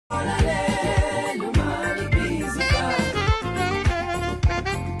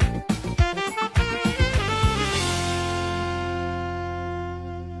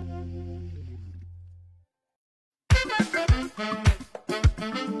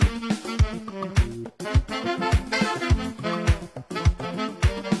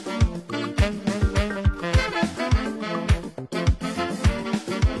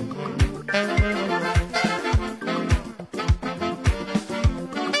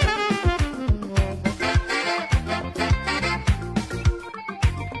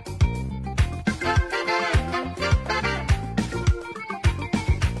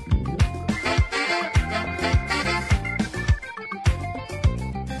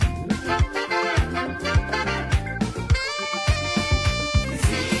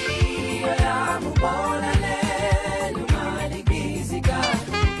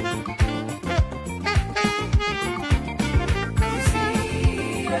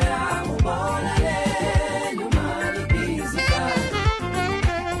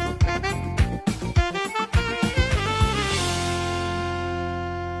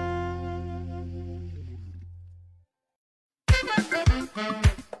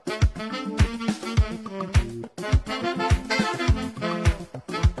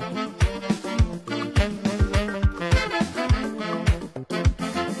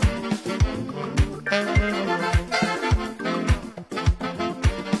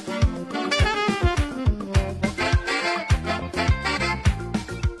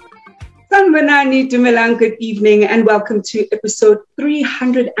Good evening and welcome to episode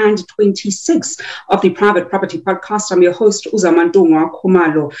 326 of the Private Property Podcast. I'm your host, Zamantungwa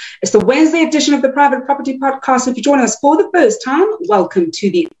Khumalo. It's the Wednesday edition of the Private Property Podcast. If you join us for the first time, welcome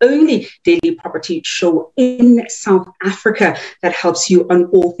to the only daily property show in South Africa that helps you on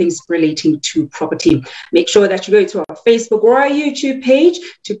all things relating to property. Make sure that you go to our Facebook or our YouTube page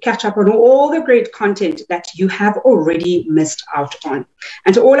to catch up on all the great content that you have already missed out on.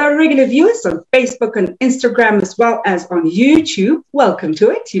 And to all our regular viewers on Facebook and Instagram, as well as on YouTube, welcome to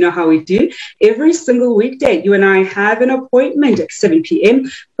it. You know how we do. Every single weekday, you and I have an appointment at 7 p.m.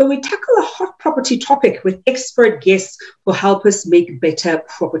 where we tackle a hot property topic with expert guests who help us make better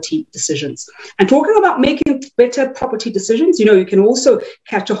property decisions. And talking about making better property decisions, you know, you can also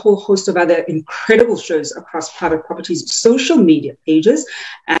catch a whole host of other incredible shows across Private Property's social media pages.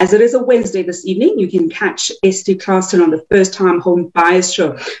 As it is a Wednesday this evening, you can catch Esty Clarkson on the First Time Home Buyers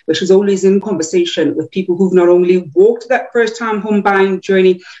Show, which is always in conversation with people who've not only walked that first-time home buying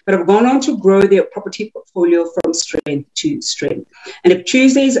journey, but have gone on to grow their property portfolio from strength to strength. And if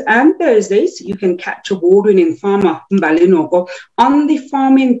Tuesdays and Thursdays, you can catch award-winning farmer Mbali Noko on the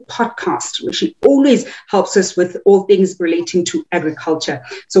Farming Podcast, which always helps us with all things relating to agriculture.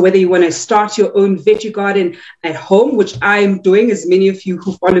 So whether you want to start your own veggie garden at home, which I'm doing, as many of you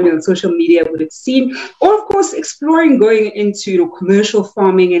who follow me on social media would have seen, or of course exploring going into commercial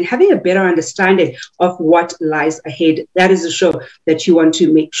farming and having a better understanding of what lies ahead, that is a show that you want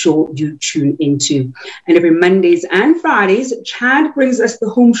to make sure you tune into. And every Mondays and Fridays, Chad brings us the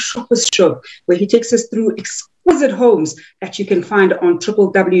Home Shoppers Show, where he takes us through exquisite homes that you can find on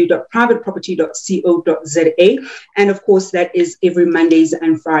www.privateproperty.co.za. And of course, that is every Mondays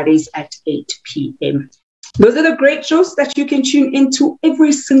and Fridays at 8 p.m. Those are the great shows that you can tune into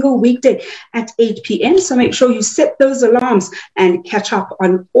every single weekday at 8 p.m. So make sure you set those alarms and catch up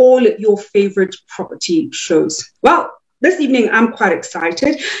on all your favorite property shows. Well, this evening, I'm quite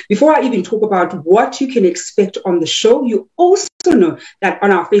excited. Before I even talk about what you can expect on the show, you also know that on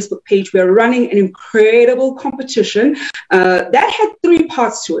our Facebook page, we're running an incredible competition that had 3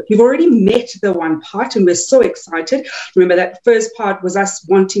 parts to it. You've already met the one part, and we're so excited. Remember, that first part was us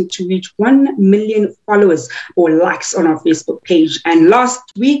wanting to reach 1 million followers or likes on our Facebook page. And last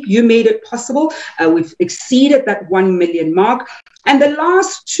week, you made it possible. We've exceeded that 1 million mark. And the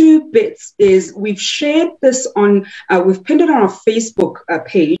last 2 bits is we've shared this on, we've pinned it on our Facebook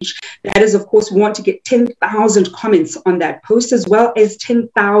page. That is, of course, we want to get 10,000 comments on that post, as well as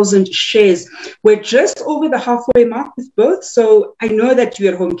 10,000 shares. We're just over the halfway mark with both. So I know that you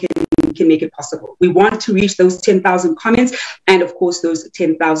at home can make it possible. We want to reach those 10,000 comments and, of course, those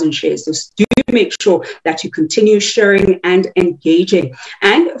 10,000 shares. So do make sure that you continue sharing and engaging.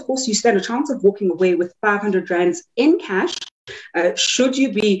 And, of course, you stand a chance of walking away with 500 rands in cash should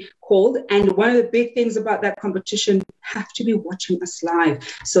you be called. And one of the big things about that competition, you have to be watching us live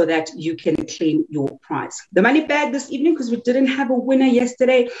so that you can claim your prize. The money bag this evening, because we didn't have a winner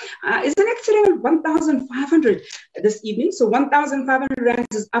yesterday, is an excellent 1,500 this evening. So 1,500 rands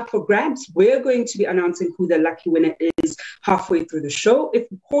is up for grabs. We're going to be announcing who the lucky winner is halfway through the show. If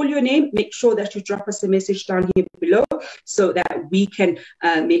we call your name, make sure that you drop us a message down here below so that we can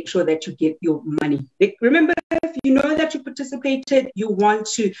make sure that you get your money. Remember, if you know that you participated, you want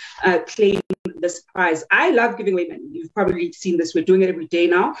to claim this prize. I love giving away money. You've probably seen this. We're doing it every day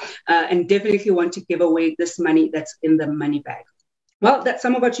now, and definitely want to give away this money that's in the money bag. Well, that's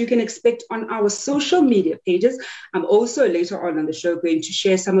some of what you can expect on our social media pages. I'm also later on the show going to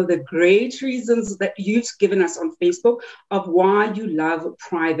share some of the great reasons that you've given us on Facebook of why you love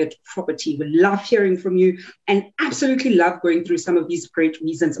private property. We love hearing from you and absolutely love going through some of these great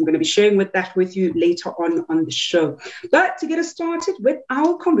reasons. I'm going to be sharing that with you later on the show. But to get us started with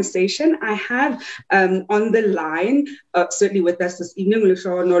our conversation, I have on the line, certainly with us this evening,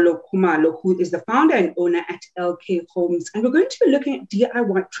 Zamantungwa Khumalo, who is the founder and owner at LK Homes. And we're going to be looking at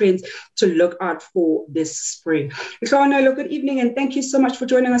DIY trends to look out for this spring. Good evening, and thank you so much for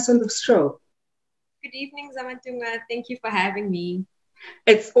joining us on the show. Good evening, Zamantungwa. Thank you for having me.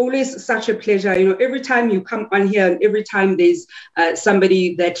 It's always such a pleasure. You know, every time you come on here and every time there's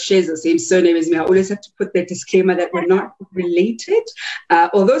somebody that shares the same surname as me, I always have to put that disclaimer that we're not related.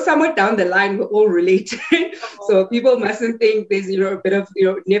 Although somewhere down the line, we're all related. So people mustn't think there's, a bit of,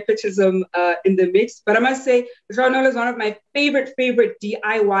 nepotism in the mix. But I must say, Ronald is one of my favorite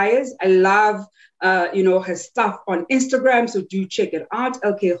DIYers. I love her stuff on Instagram. So do check it out.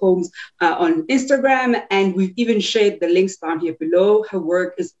 LK Homes on Instagram. And we've even shared the links down here below. Her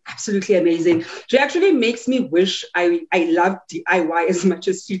work is absolutely amazing. She actually makes me wish I love DIY as much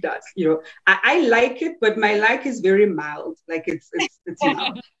as she does. I like it, but my like is very mild. Like it's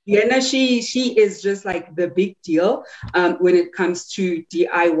Vienna, she is just like the big deal when it comes to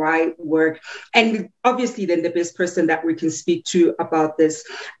DIY work. And obviously then the best person that we can speak to about this.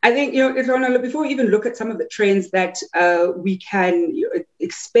 I think, before we even look at some of the trends that we can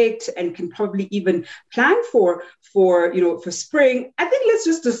expect and can probably even plan for spring, I think let's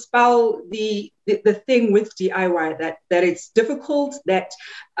just dispel the thing with DIY that it's difficult, that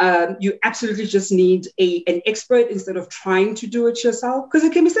you absolutely just need an expert instead of trying to do it yourself, because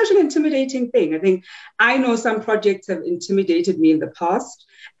it can be such an intimidating thing. I think I know some projects have intimidated me in the past,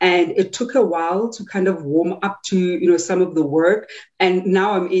 and it took a while to kind of warm up to some of the work, and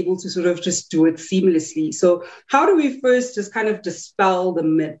now I'm able to sort of just do it seamlessly. So how do we first just kind of dispel the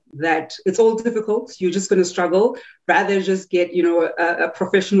myth that it's all difficult, you're just going to struggle, rather just get a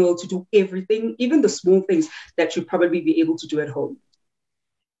professional to do everything, even the small things that you'd probably be able to do at home?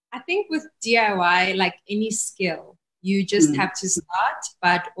 I think with DIY, like any skill, you just have to start,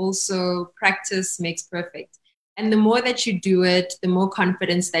 but also practice makes perfect. And the more that you do it, the more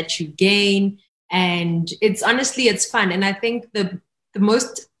confidence that you gain. And it's fun. And I think the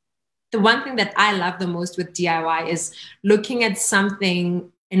one thing that I love the most with DIY is looking at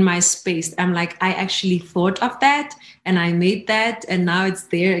something in my space. I'm like, I actually thought of that and I made that, and now it's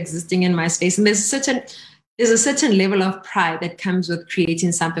there existing in my space. And there's a certain level of pride that comes with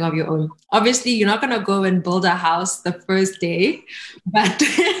creating something of your own. Obviously, you're not going to go and build a house the first day, but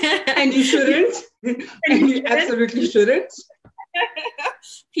and you shouldn't. And you absolutely shouldn't.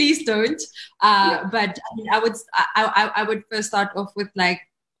 Please don't. But I would first start off with, like,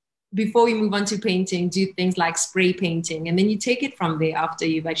 before we move on to painting, do things like spray painting, and then you take it from there after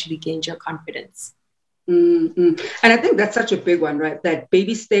you've actually gained your confidence. And I think that's such a big one, right? That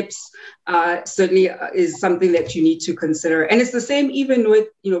baby steps certainly is something that you need to consider. And it's the same even with,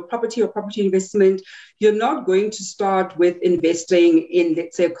 property or property investment. You're not going to start with investing in,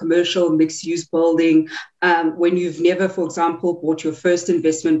 let's say, a commercial mixed-use building when you've never, for example, bought your first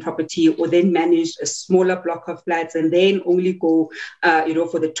investment property or then managed a smaller block of flats and then only go,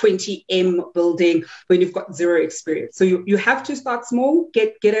 for the 20M building when you've got zero experience. So you have to start small,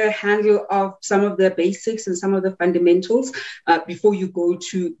 get a handle of some of the basics and some of the fundamentals before you go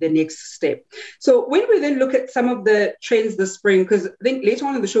to the next step. So when we then look at some of the trends this spring, because I think later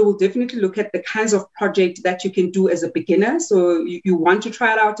on in the show, we'll definitely look at the kinds of projects that you can do as a beginner. So you want to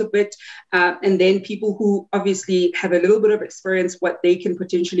try it out a bit. And then people who obviously have a little bit of experience, what they can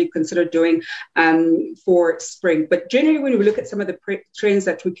potentially consider doing for spring. But generally, when we look at some of the trends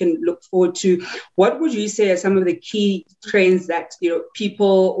that we can look forward to, what would you say are some of the key trends that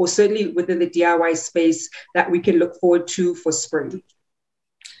people, or certainly within the DIY space, that we can look forward to for spring?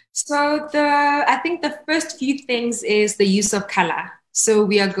 So I think the first few things is the use of color. So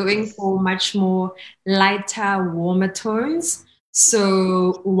we are going for much more lighter, warmer tones.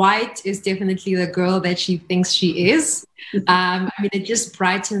 So white is definitely the girl that she thinks she is. I mean, it just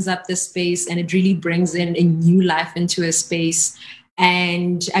brightens up the space and it really brings in a new life into a space.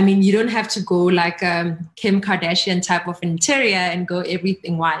 And I mean, you don't have to go like Kim Kardashian type of interior and go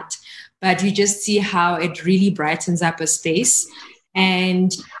everything white, but you just see how it really brightens up a space.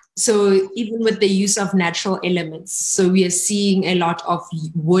 And so even with the use of natural elements, so we are seeing a lot of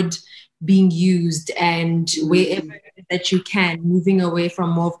wood being used, and wherever that you can, moving away from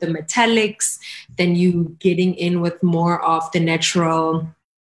more of the metallics, then you getting in with more of the natural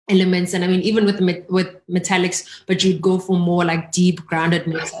elements. And I mean, even with metallics, but you'd go for more like deep grounded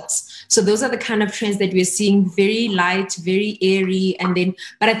metals. So those are the kind of trends that we're seeing, very light, very airy. And then,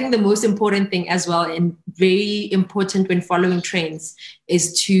 but I think the most important thing as well, and very important when following trends,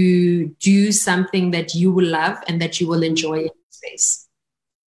 is to do something that you will love and that you will enjoy in space.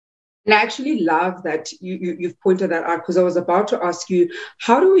 And I actually love that you've pointed that out, because I was about to ask you,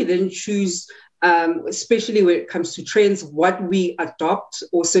 how do we then choose, especially when it comes to trends, what we adopt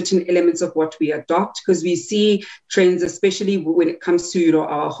or certain elements of what we adopt? Because we see trends, especially when it comes to,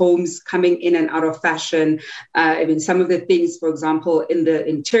 our homes coming in and out of fashion. I mean, some of the things, for example, in the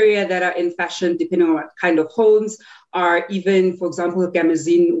interior that are in fashion, depending on what kind of homes, are even, for example,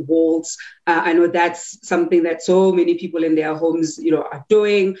 gamazine walls. I know that's something that so many people in their homes, are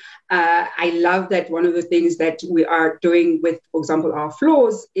doing. I love that one of the things that we are doing with, for example, our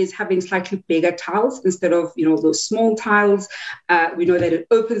floors is having slightly bigger tiles instead of, those small tiles. We know that it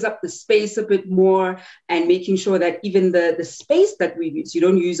opens up the space a bit more, and making sure that even the space that we use, you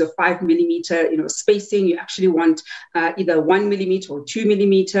don't use a 5 millimeter, spacing. You actually want either 1 millimeter or 2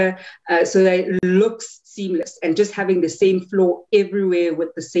 millimeter, so that it looks seamless, and just having the same floor everywhere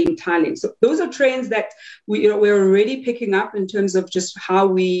with the same tiling. So those are trends that we're already picking up in terms of just how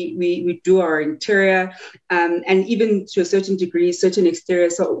we do our interior, and even to a certain degree, certain exterior.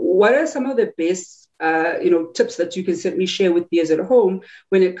 So what are some of the best tips that you can certainly share with viewers at home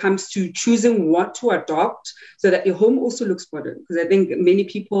when it comes to choosing what to adopt so that your home also looks modern? Because I think many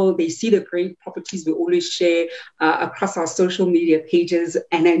people, they see the great properties we always share across our social media pages.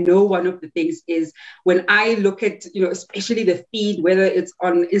 And I know one of the things is when I look at, especially the feed, whether it's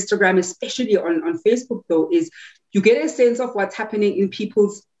on Instagram, especially on Facebook, though, is you get a sense of what's happening in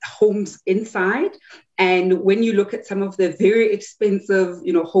people's homes inside. And when you look at some of the very expensive,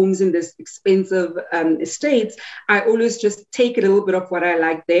 homes in this expensive estates, I always just take a little bit of what I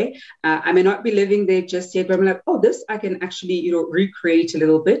like there. I may not be living there just yet, but I'm like, oh, this I can actually, recreate a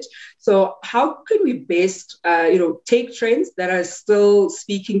little bit. So how can we best, take trends that are still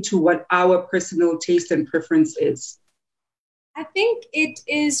speaking to what our personal taste and preference is? I think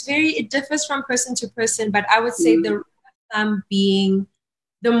it differs from person to person, but I would say the rule of thumb being,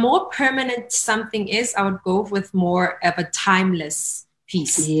 the more permanent something is, I would go with more of a timeless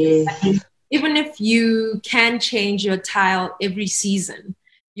piece. Yes. I mean, even if you can change your tile every season,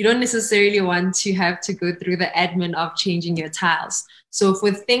 you don't necessarily want to have to go through the admin of changing your tiles. So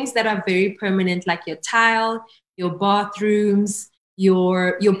for things that are very permanent, like your tile, your bathrooms,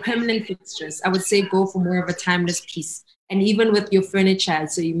 your permanent fixtures, I would say go for more of a timeless piece. And even with your furniture,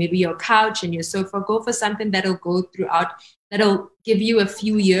 so maybe your couch and your sofa, go for something that'll go throughout, that'll give you a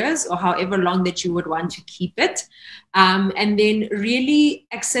few years or however long that you would want to keep it. And then really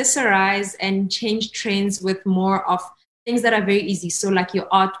accessorize and change trends with more of things that are very easy. So like your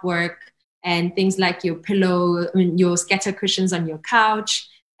artwork and things like your pillow, your scatter cushions on your couch,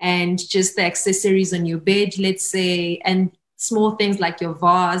 and just the accessories on your bed, let's say, and small things like your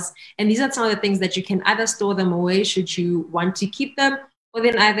vase. And these are some of the things that you can either store them away should you want to keep them, or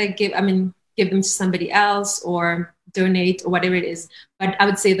then either give them to somebody else or donate or whatever it is. But I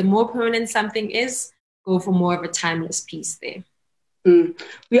would say the more permanent something is, go for more of a timeless piece there.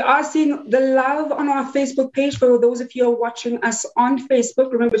 We are seeing the love on our Facebook page. For those of you who are watching us on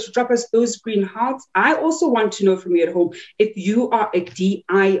Facebook, remember to drop us those green hearts. I also want to know from you at home if you are a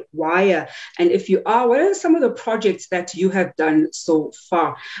DIYer, and if you are, what are some of the projects that you have done so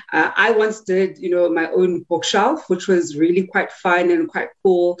far? I once did, my own bookshelf, which was really quite fun and quite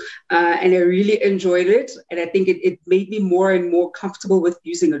cool, and I really enjoyed it. And I think it made me more and more comfortable with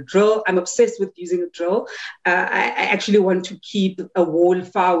using a drill. I'm obsessed with using a drill. I actually want to keep a wall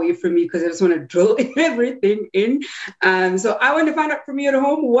far away from me because I just want to drill everything in. So I want to find out from you at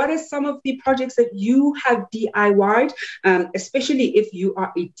home, what are some of the projects that you have DIY'd, especially if you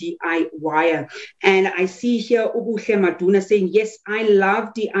are a DIYer. And I see here Ubuhle Maduna saying, yes, I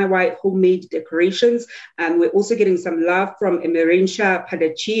love DIY homemade decorations. We're also getting some love from Emerentia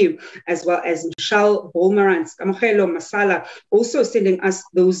Padachi, as well as Michelle Bolmerantz, Kamogelo Masala, also sending us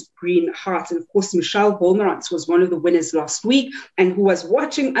those green hearts. And of course, Michelle Bolmerantz was one of the winners last week and who was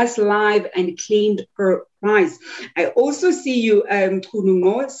watching us live and claimed her prize. I also see you,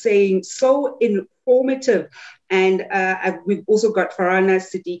 Kunungo, saying so informative. And we've also got Farana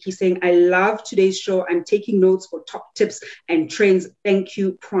Siddiqui saying, I love today's show. I'm taking notes for top tips and trends. Thank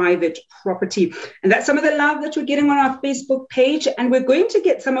you, Private Property. And that's some of the love that we're getting on our Facebook page. And we're going to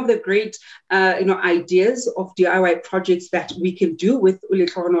get some of the great ideas of DIY projects that we can do with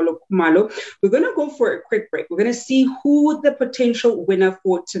Zamantungwa Khumalo. We're going to go for a quick break. We're going to see who the potential winner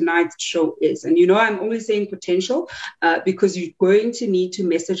for tonight's show is. And I'm only saying potential because you're going to need to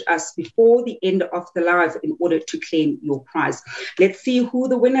message us before the end of the live in order to claim your prize. Let's see who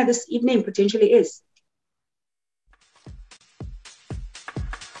the winner this evening potentially is.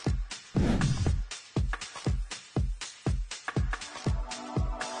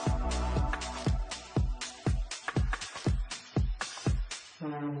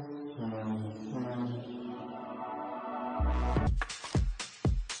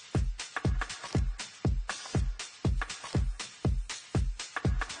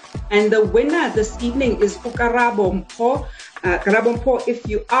 And the winner this evening is Karabo Mpho. Karabo Mpho, if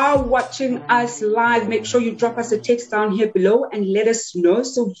you are watching us live, make sure you drop us a text down here below and let us know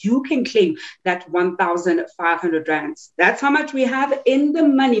so you can claim that 1,500 rands. That's how much we have in the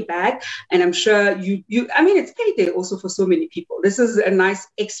money bag. And I'm sure it's payday also for so many people. This is a nice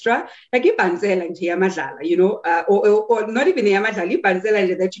extra, like or not even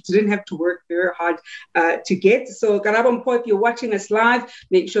that you didn't have to work very hard to get. So Karabo Mpho, if you're watching us live,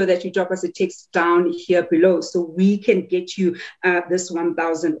 make sure that you drop us a text down here below so we can get you this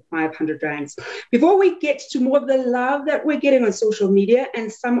 1,500 rands. Before we get to more of the love that we're getting on social media and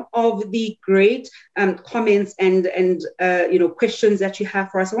some of the great comments and questions that you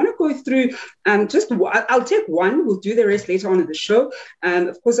have for us, I want to go through I'll take one. We'll do the rest later on in the show.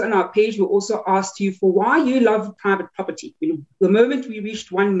 Of course, on our page, we also asked you for why you love private property. The moment we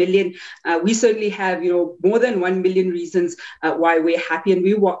reached 1 million, we certainly have more than 1 million reasons why we're happy, and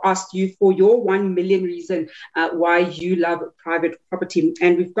we were asked you for your 1 million reason why you love private property.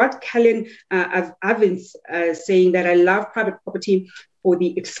 And we've got Kellen Avins saying that I love private property for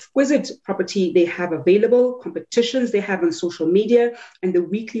the exquisite property they have available, competitions they have on social media, and the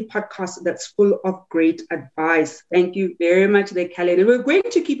weekly podcast that's full of great advice. Thank you very much there, Kellen. And we're going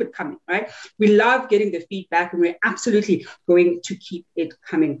to keep it coming, right? We love getting the feedback, and we're absolutely going to keep it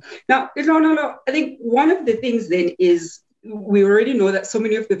coming. Now, I think one of the things then is we already know that so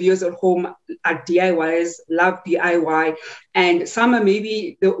many of the viewers at home are DIYers, love DIY, and some are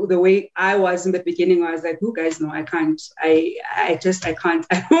maybe the way I was in the beginning. I was like, "You guys know I can't. I can't.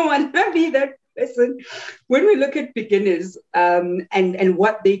 I don't want to be that person." When we look at beginners and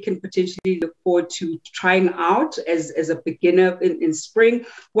what they can potentially look forward to trying out as a beginner in spring,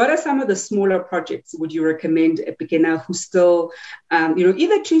 what are some of the smaller projects would you recommend a beginner who's still,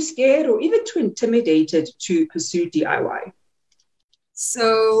 either too scared or even too intimidated to pursue DIY?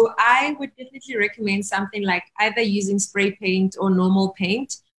 So I would definitely recommend something like either using spray paint or normal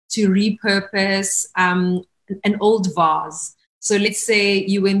paint to repurpose an old vase. So let's say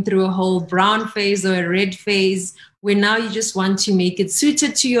you went through a whole brown phase or a red phase where now you just want to make it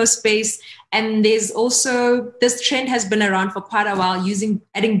suited to your space. And there's also, this trend has been around for quite a while,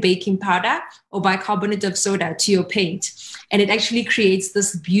 adding baking powder or bicarbonate of soda to your paint. And it actually creates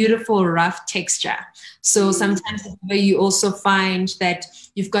this beautiful rough texture. So sometimes you also find that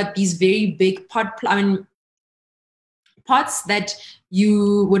you've got these very big pots that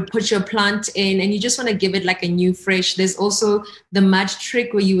you would put your plant in, and you just want to give it like a new fresh. There's also the mud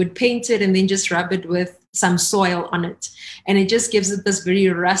trick where you would paint it and then just rub it with some soil on it. And it just gives it this very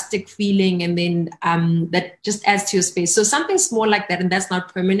rustic feeling, and then that just adds to your space. So something small like that, and that's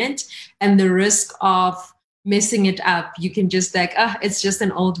not permanent. And the risk of messing it up, you can just it's just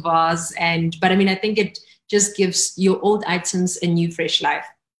an old vase. But I think it just gives your old items a new fresh life.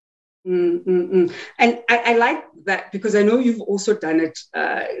 And I like that because I know you've also done it.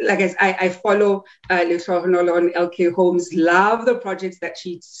 I follow Letlhogolo on LK Homes, love the projects that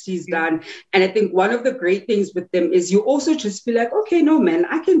she's done. And I think one of the great things with them is you also just feel like, okay, no, man,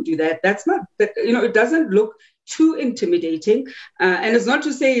 I can do that. That's not, it doesn't look too intimidating. And it's not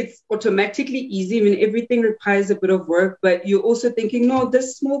to say it's automatically easy. I mean, everything requires a bit of work, but you're also thinking, no,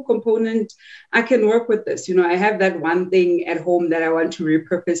 this small component, I can work with this. You know, I have that one thing at home that I want to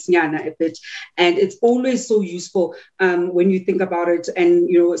repurpose nyana a bit. And it's always so useful when you think about it. And,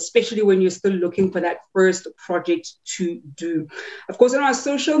 you know, especially when you're still looking for that first project to do. Of course, on our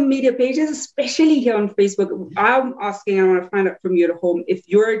social media pages, especially here on Facebook, I'm asking, I want to find out from you at home, if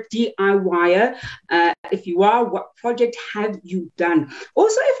you're a DIYer, if you are, what project have you done?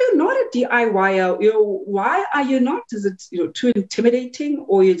 Also, if you're not a DIYer, you know, why are you not? Is it, you know, too intimidating,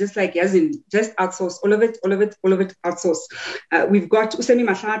 or you're just like, as in, just outsource all of it, outsource? We've got Usemi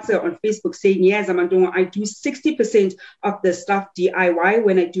Mahlatse on Facebook saying, yes, Zamantungwa, I do 60% of the stuff DIY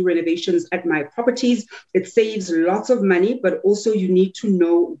when I do renovations at my properties. It saves lots of money, but also you need to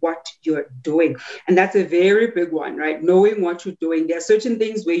know what you're doing. And that's a very big one, right? Knowing what you're doing. There are certain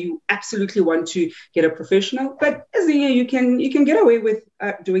things where you absolutely want to get a professional, but as you can get away with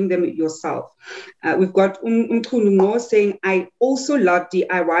doing them yourself. We've got Umkhulu saying, I also love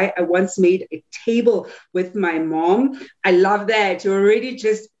DIY. I once made a table with my mom. I love that. You're already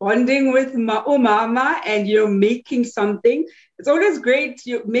just bonding with mama and you're making something. It's always great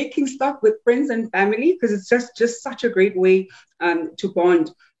you're making stuff with friends and family, because it's just such a great way to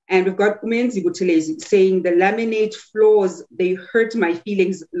bond. And we've got Umenzi Butelezi saying, the laminate floors, they hurt my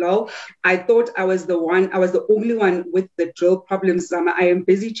feelings, lol. I thought I was the only one with the drill problems, Zama. I am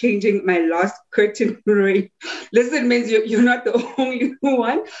busy changing my last curtain rate. Listen, Menzi, you're not the only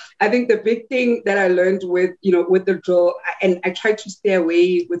one. I think the big thing that I learned with the drill, and I try to stay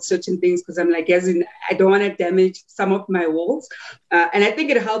away with certain things because I'm like, as in, I don't want to damage some of my walls. And I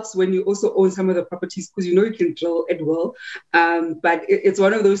think it helps when you also own some of the properties, because you know you can drill at will. But it's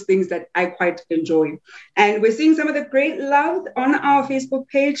one of those things that I quite enjoy. And we're seeing some of the great love on our Facebook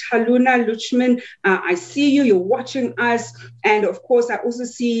page. Haluna Luchman, I see you, you're watching us. And of course, I also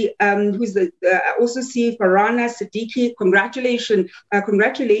see I also see Farana Siddiqui congratulating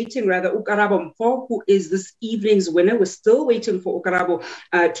Ukarabo Mpo, who is this evening's winner. We're still waiting for Ukarabo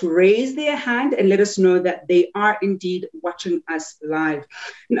to raise their hand and let us know that they are indeed watching us live.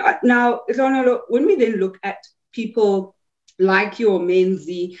 Now, when we then look at people like your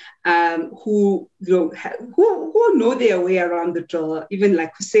Menzi, who know their way around the drill, even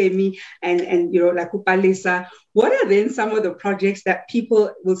like Kusemi and like Upalisa. What are then some of the projects that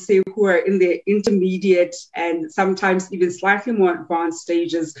people will say who are in the intermediate and sometimes even slightly more advanced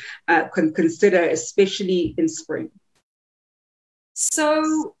stages can consider, especially in spring?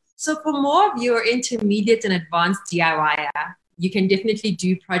 So for more of your intermediate and advanced DIYer, you can definitely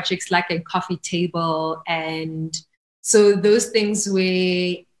do projects like a coffee table, and so those things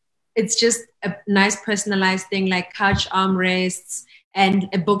where it's just a nice personalized thing like couch armrests and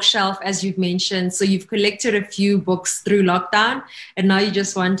a bookshelf, as you've mentioned. So you've collected a few books through lockdown and now you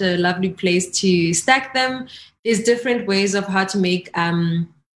just want a lovely place to stack them. There's different ways of how to make a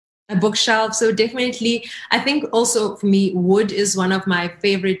bookshelf. So definitely, I think also for me, wood is one of my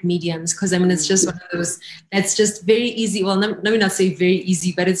favorite mediums, because I mean, it's just one of those that's just very easy. Well, let me not say very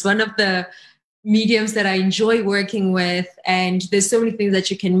easy, but it's one of the mediums that I enjoy working with, and there's so many things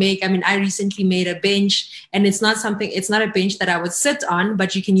that you can make. I mean, I recently made a bench, and it's not a bench that I would sit on,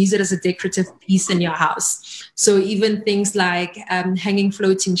 but you can use it as a decorative piece in your house. So even things like hanging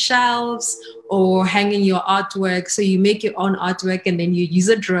floating shelves or hanging your artwork. So you make your own artwork and then you use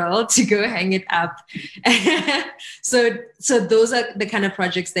a drill to go hang it up. So those are the kind of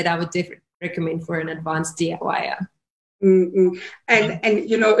projects that I would definitely recommend for an advanced DIYer. Mm-hmm. And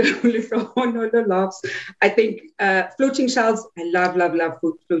no laughs. I think floating shelves, I love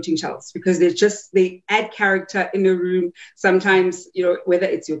floating shelves, because they add character in a room. Sometimes, whether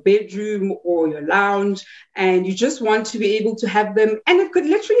it's your bedroom or your lounge, and you just want to be able to have them. And it could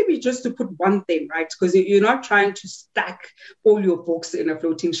literally be just to put one thing, right? Because you're not trying to stack all your books in a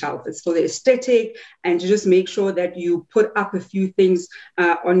floating shelf. It's for the aesthetic, and to just make sure that you put up a few things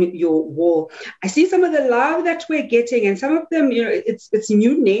on your wall. I see some of the love that we're getting, and some of them, it's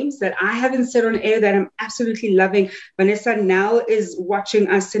new names that I haven't said on air that I'm absolutely loving. Vanessa Nell is watching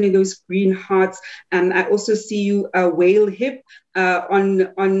us, sending those green hearts. I also see you, Whale Hip, on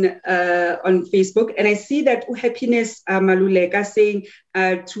Facebook, and I see that Happiness Maluleka saying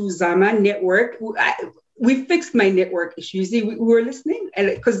to Zama Network, we fixed my network issues. We were listening,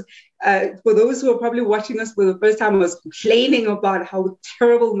 because for those who are probably watching us for the first time, I was complaining about how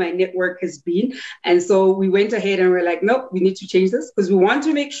terrible my network has been. And so we went ahead and we're like, nope, we need to change this, because we want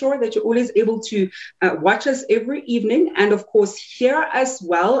to make sure that you're always able to watch us every evening, and of course hear us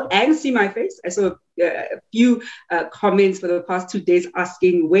well and see my face. I saw a few comments for the past 2 days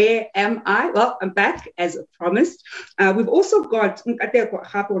asking, where am I? Well, I'm back as promised. We've also got on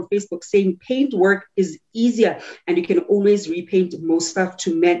Facebook saying paint work is easier and you can always repaint most stuff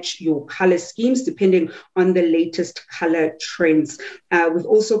to match your color schemes depending on the latest color trends. We've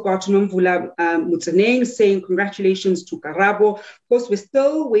also got Nomvula Mutsaneng saying congratulations to Karabo. Of course, we're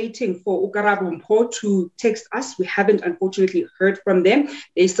still waiting for Ukarabo Mpo to text us. We haven't unfortunately heard from them.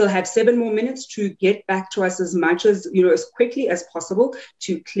 They still have 7 more minutes to get back to us as much as, as quickly as possible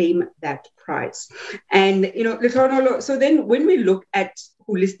to claim that prize. And, so then when we look at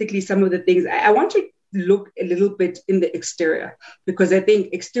holistically some of the things, I want to look a little bit in the exterior, because I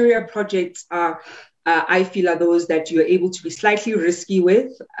think exterior projects are, I feel, are those that you're able to be slightly risky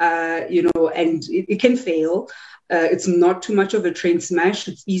with, and it can fail. It's not too much of a train smash.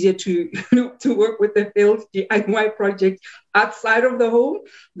 It's easier to work with the failed DIY project outside of the home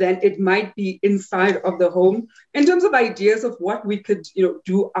than it might be inside of the home. In terms of ideas of what we could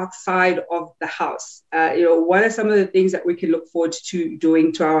do outside of the house, what are some of the things that we can look forward to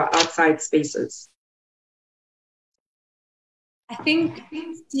doing to our outside spaces? I think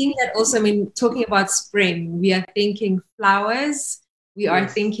seeing that also, talking about spring, we are thinking flowers. We are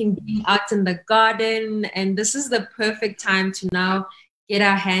thinking being out in the garden, and this is the perfect time to now get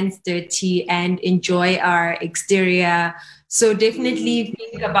our hands dirty and enjoy our exterior. So definitely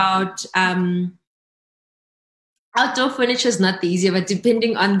think about outdoor furniture is not the easier, but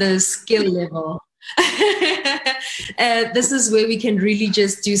depending on the skill level, this is where we can really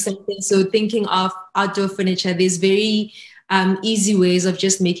just do something. So thinking of outdoor furniture, there's very easy ways of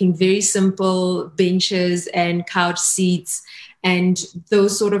just making very simple benches and couch seats and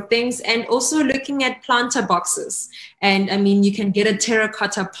those sort of things. And also looking at planter boxes. And you can get a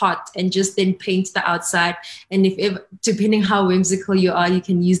terracotta pot and just then paint the outside. And if depending how whimsical you are, you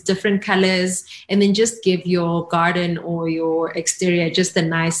can use different colors and then just give your garden or your exterior just a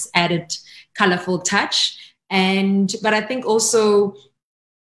nice added colorful touch. But I think also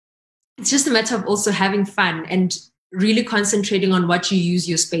it's just a matter of also having fun and really concentrating on what you use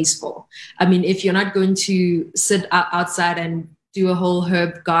your space for. If you're not going to sit outside and do a whole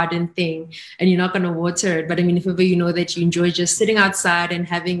herb garden thing and you're not going to water it, but if ever you know that you enjoy just sitting outside and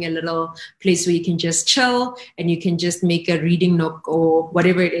having a little place where you can just chill and you can just make a reading nook or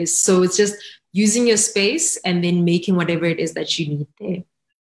whatever it is. So it's just using your space and then making whatever it is that you need there.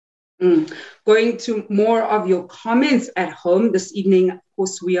 Going to more of your comments at home this evening. Of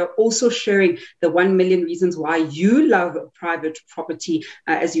course, we are also sharing the 1 million reasons why you love private property,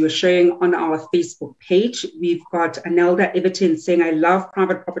 as you were sharing on our Facebook page. We've got Anelda Everton saying, I love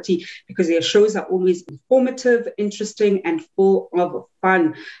private property because their shows are always informative, interesting, and full of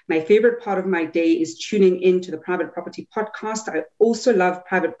fun. My favorite part of my day is tuning in to the Private Property Podcast. I also love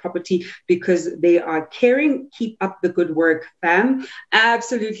private property because they are caring. Keep up the good work, fam.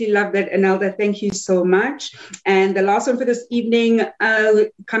 Absolutely love that, Anelda. Thank you so much. And the last one for this evening,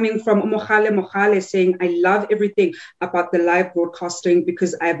 coming from Mokhale saying, I love everything about the live broadcasting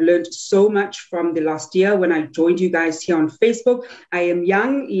because I've learned so much from the last year when I joined you guys here on Facebook. I am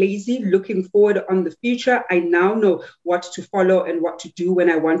young, lazy, looking forward on the future. I now know what to follow and what to do when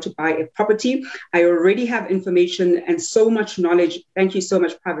I want to buy a property. I already have information and so much knowledge. Thank you so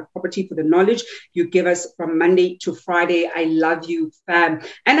much, Private Property, for the knowledge you give us from Monday to Friday. I love you, fam.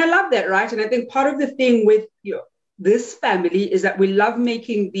 And I love that, right? And I think part of the thing with this family is that we love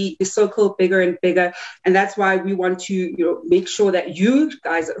making the circle bigger and bigger. And that's why we want to make sure that you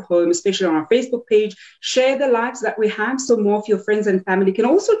guys at home, especially on our Facebook page, share the lives that we have so more of your friends and family can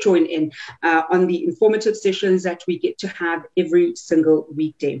also join in on the informative sessions that we get to have every single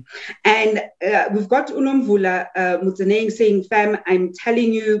weekday. And we've got Unomvula Mutsaneng saying, fam, I'm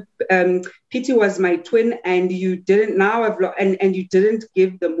telling you, Pity was my twin, and you didn't and you didn't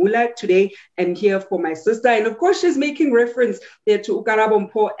give the mullah today. I'm here for my sister. And of course, she's making reference there to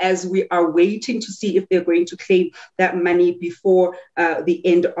Ukarabo Mpo as we are waiting to see if they're going to claim that money before the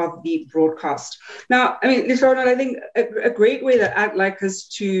end of the broadcast. Now, Ronald, I think a great way that I'd like us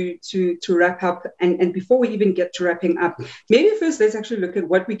to wrap up, and before we even get to wrapping up, maybe first let's actually look at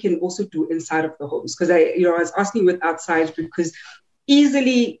what we can also do inside of the homes. Because I was asking with outside because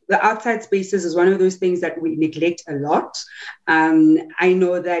easily the outside spaces is one of those things that we neglect a lot. I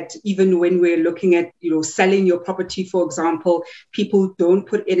know that even when we're looking at, selling your property, for example, people don't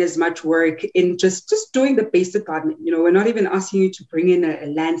put in as much work in just doing the basic gardening. We're not even asking you to bring in a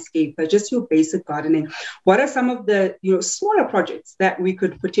landscape, but just your basic gardening. What are some of the, smaller projects that we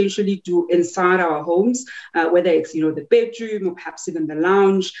could potentially do inside our homes, whether it's, the bedroom or perhaps even the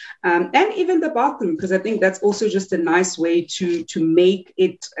lounge, and even the bathroom, because I think that's also just a nice way to make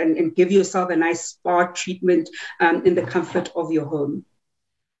it and give yourself a nice spa treatment in the comfort of your home?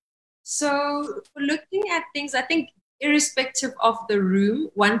 So for looking at things, I think irrespective of the room,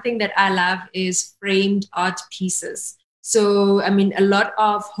 one thing that I love is framed art pieces. So, I mean, a lot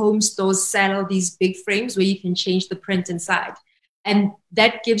of home stores sell these big frames where you can change the print inside. And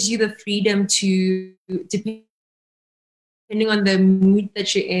that gives you the freedom to, depending on the mood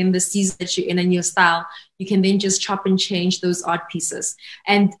that you're in, the season that you're in, and your style, you can then just chop and change those art pieces.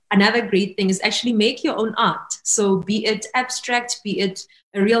 And another great thing is actually make your own art. So be it abstract, be it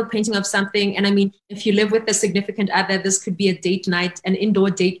a real painting of something. And I mean, if you live with a significant other, this could be a date night, an indoor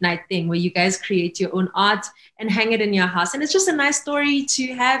date night thing where you guys create your own art and hang it in your house. And it's just a nice story to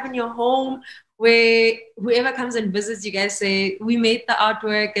have in your home where whoever comes and visits, you guys say, we made the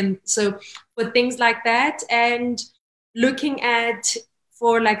artwork. And so for things like that, and looking at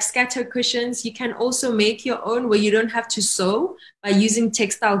for like scatter cushions, you can also make your own where you don't have to sew by using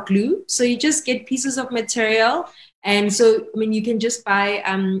textile glue. So you just get pieces of material. And so, I mean, you can just buy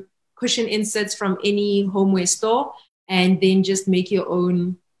cushion inserts from any homeware store and then just make your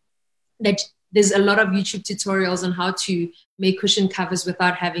own. That there's a lot of YouTube tutorials on how to make cushion covers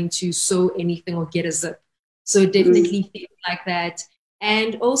without having to sew anything or get a zip. So definitely things like that.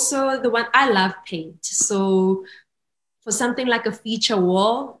 And also the one, I love paint. So for something like a feature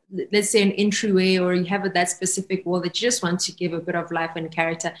wall, let's say an entryway, or you have that specific wall that you just want to give a bit of life and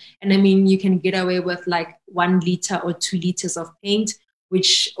character. And I mean, you can get away with like 1 liter or 2 liters of paint,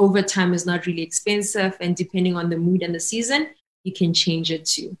 which over time is not really expensive. And depending on the mood and the season, you can change it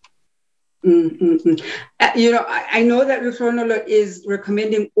too. You know, I know that Luthronolo is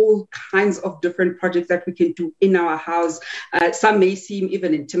recommending all kinds of different projects that we can do in our house. Some may seem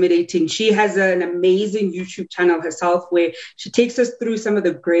even intimidating. She has an amazing YouTube channel herself where she takes us through some of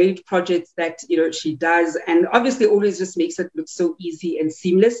the great projects that, you know, she does, and obviously always just makes it look so easy and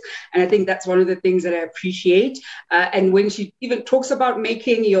seamless. And I think that's one of the things that I appreciate. And when she even talks about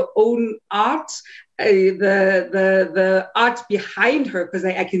making your own art, the art behind her, because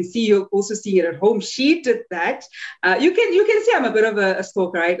I can see you also seeing it at home. She did that. You can see I'm a bit of a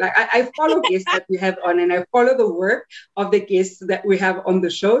stalker, right? Like I follow guests that we have on, and I follow the work of the guests that we have on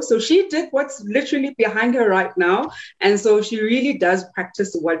the show. So she did what's literally behind her right now, and so she really does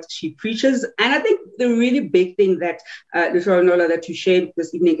practice what she preaches. And I think the really big thing that Nola, that you shared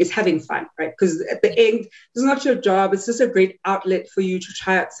this evening is having fun, right? Because at the end, it's not your job. It's just a great outlet for you to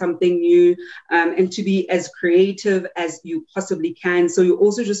try out something new and to be as creative as you possibly can. So you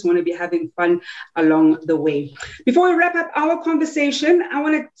also just want to be having fun along the way. Before we wrap up our conversation, I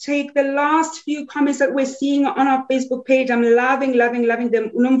want to take the last few comments that we're seeing on our Facebook page. I'm loving them.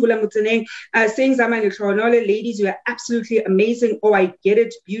 Unomvula Mutene saying, Zamantungwa, ladies, you are absolutely amazing. Oh, I get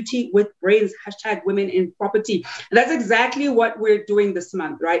it. Beauty with brains. # women in property. And that's exactly what we're doing this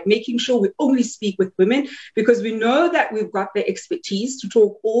month, right? Making sure we only speak with women, because we know that we've got the expertise to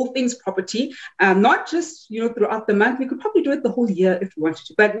talk all things property. Not just, you know, throughout the month. We could probably do it the whole year if we wanted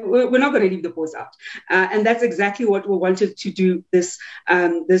to, but we're not going to leave the pause out. And that's exactly what we wanted to do this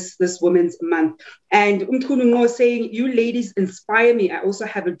Women's Month. And Umkhulu saying, you ladies inspire me. I also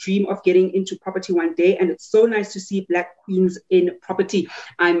have a dream of getting into property one day, and it's so nice to see Black queens in property.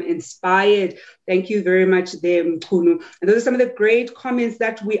 I'm inspired. Thank you very much there, Mkhulu. And those are some of the great comments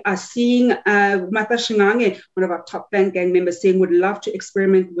that we are seeing. Mata Shingange, one of our top fan gang members, saying would love to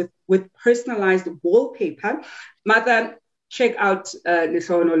experiment with personalized wallpaper. Mata, check out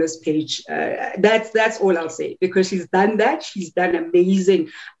Nola's page. That's all I'll say, because she's done that. She's done amazing,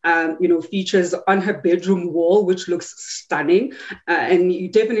 features on her bedroom wall, which looks stunning. And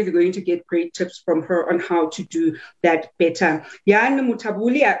you're definitely going to get great tips from her on how to do that better. Yan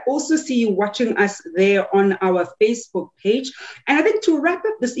Mutabuli, I also see you watching us there on our Facebook page. And I think to wrap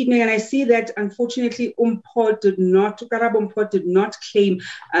up this evening, and I see that unfortunately Karabo Umpho did not claim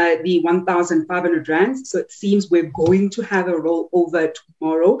the 1,500 rands. So it seems we're going to have a rollover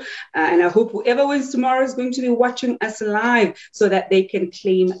tomorrow, and I hope whoever wins tomorrow is going to be watching us live so that they can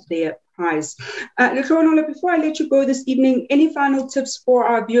claim their prize. Nola, before I let you go this evening, any final tips for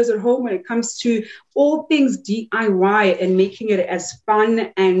our viewers at home when it comes to all things DIY and making it as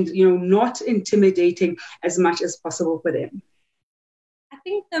fun and not intimidating as much as possible for them? I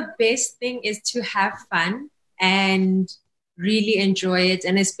think the best thing is to have fun and really enjoy it,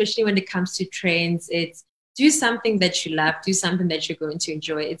 and especially when it comes to trends, it's do something that you love, do something that you're going to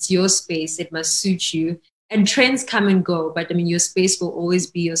enjoy. It's your space. It must suit you. And trends come and go, but I mean, your space will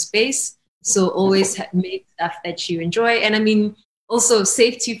always be your space. So always make stuff that you enjoy. And I mean, also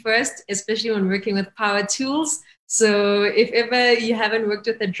safety first, especially when working with power tools. So if ever you haven't worked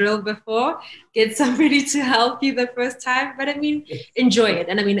with a drill before, get somebody to help you the first time. But I mean, enjoy it.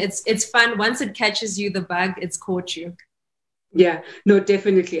 And I mean, it's fun. Once it catches you, the bug, it's caught you. Yeah, no,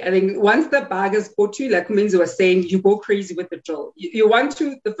 definitely. I think once the bag is caught you, like Umenzi was saying, you go crazy with the drill. You want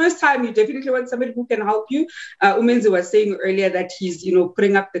to, the first time, you definitely want somebody who can help you. Umenzi was saying earlier that he's,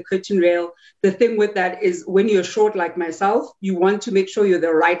 putting up the curtain rail. The thing with that is when you're short like myself, you want to make sure you're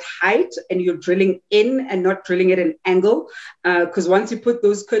the right height and you're drilling in and not drilling at an angle. Because once you put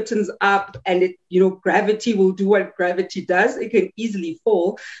those curtains up and it, gravity will do what gravity does, it can easily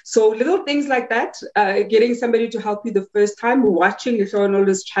fall. So little things like that, getting somebody to help you the first time, watching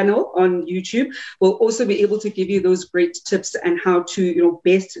Lehlohonolo's channel on YouTube will also be able to give you those great tips and how to,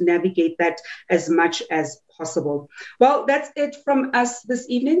 best navigate that as much as possible. Well, that's it from us this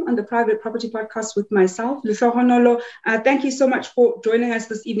evening on the Private Property Podcast with myself, Lehlohonolo. Thank you so much for joining us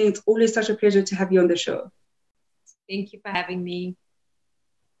this evening. It's always such a pleasure to have you on the show. Thank you for having me.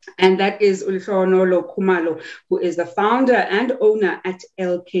 And that is Lehlohonolo Khumalo, who is the founder and owner at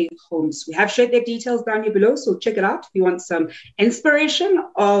LK Homes. We have shared their details down here below, so check it out if you want some inspiration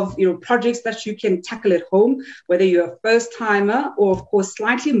of projects that you can tackle at home, whether you're a first timer or, of course,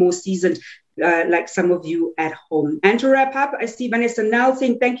 slightly more seasoned. Like some of you at home. And to wrap up, I see Vanessa Nell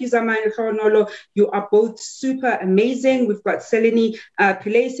saying, thank you, Zamantungwa. You are both super amazing. We've got Selene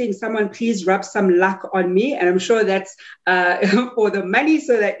Pillay saying, someone please rub some luck on me. And I'm sure that's for the money,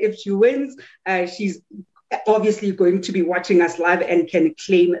 so that if she wins, she's obviously going to be watching us live and can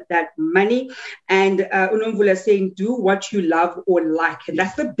claim that money. And Unomvula saying, do what you love or like. And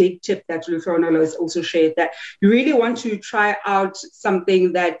that's the big tip that Lehlohonolo has also shared, that you really want to try out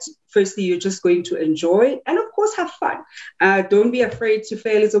something that firstly you're just going to enjoy, and of course have fun. Don't be afraid to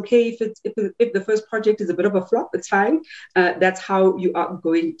fail. It's okay if the first project is a bit of a flop. It's fine. That's how you are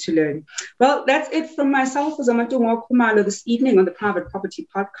going to learn. Well, that's it from myself, Zamantungwa Khumalo, this evening on the Private Property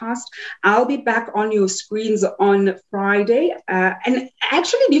Podcast. I'll be back on your screens on Friday, and I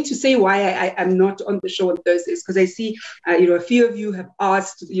actually need to say why I am not on the show on Thursdays, because I see a few of you have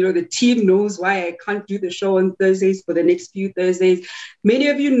asked. The team knows why I can't do the show on Thursdays for the next few Thursdays. Many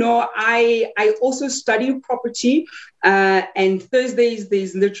of you know I also study property, and Thursdays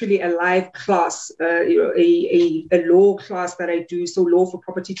there's literally a live class, a law class that I do, so law for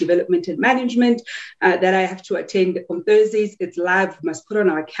property development and management, that I have to attend on Thursdays. It's live. We must put on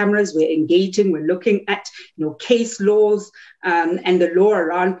our cameras. We're engaging. We're looking at case laws and the law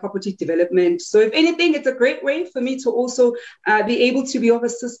around property development. So if anything, it's a great way for me to also be able to be of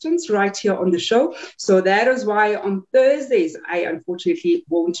assistance right here on the show. So that is why on Thursdays I unfortunately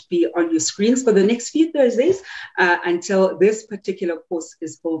won't be on your screens for the next few Thursdays until this particular course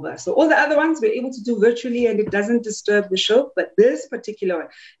is over. So all the other ones we're able to do virtually and it doesn't disturb the show, but this particular one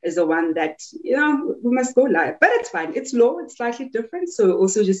is the one that we must go live. But it's fine. It's law. It's slightly different. So we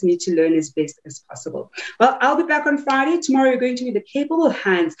also just need to learn as best as possible. Well, I'll be back on Friday. Tomorrow we're going to be the capable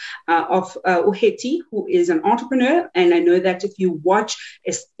hands of Uheti, who is an entrepreneur. And I know that if you watch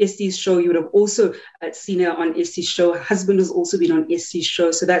Esti's show, you would have also seen her on Esti's show. Her husband has also been on Esti's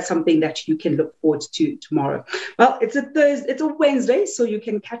show. So that's something that you can look forward to tomorrow. Well, it's a Wednesday, so you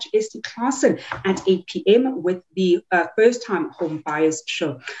can catch Esti Clarkson at 8 p.m. with the First Time Home Buyers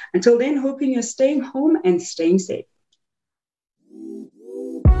Show. Until then, hoping you're staying home and staying safe.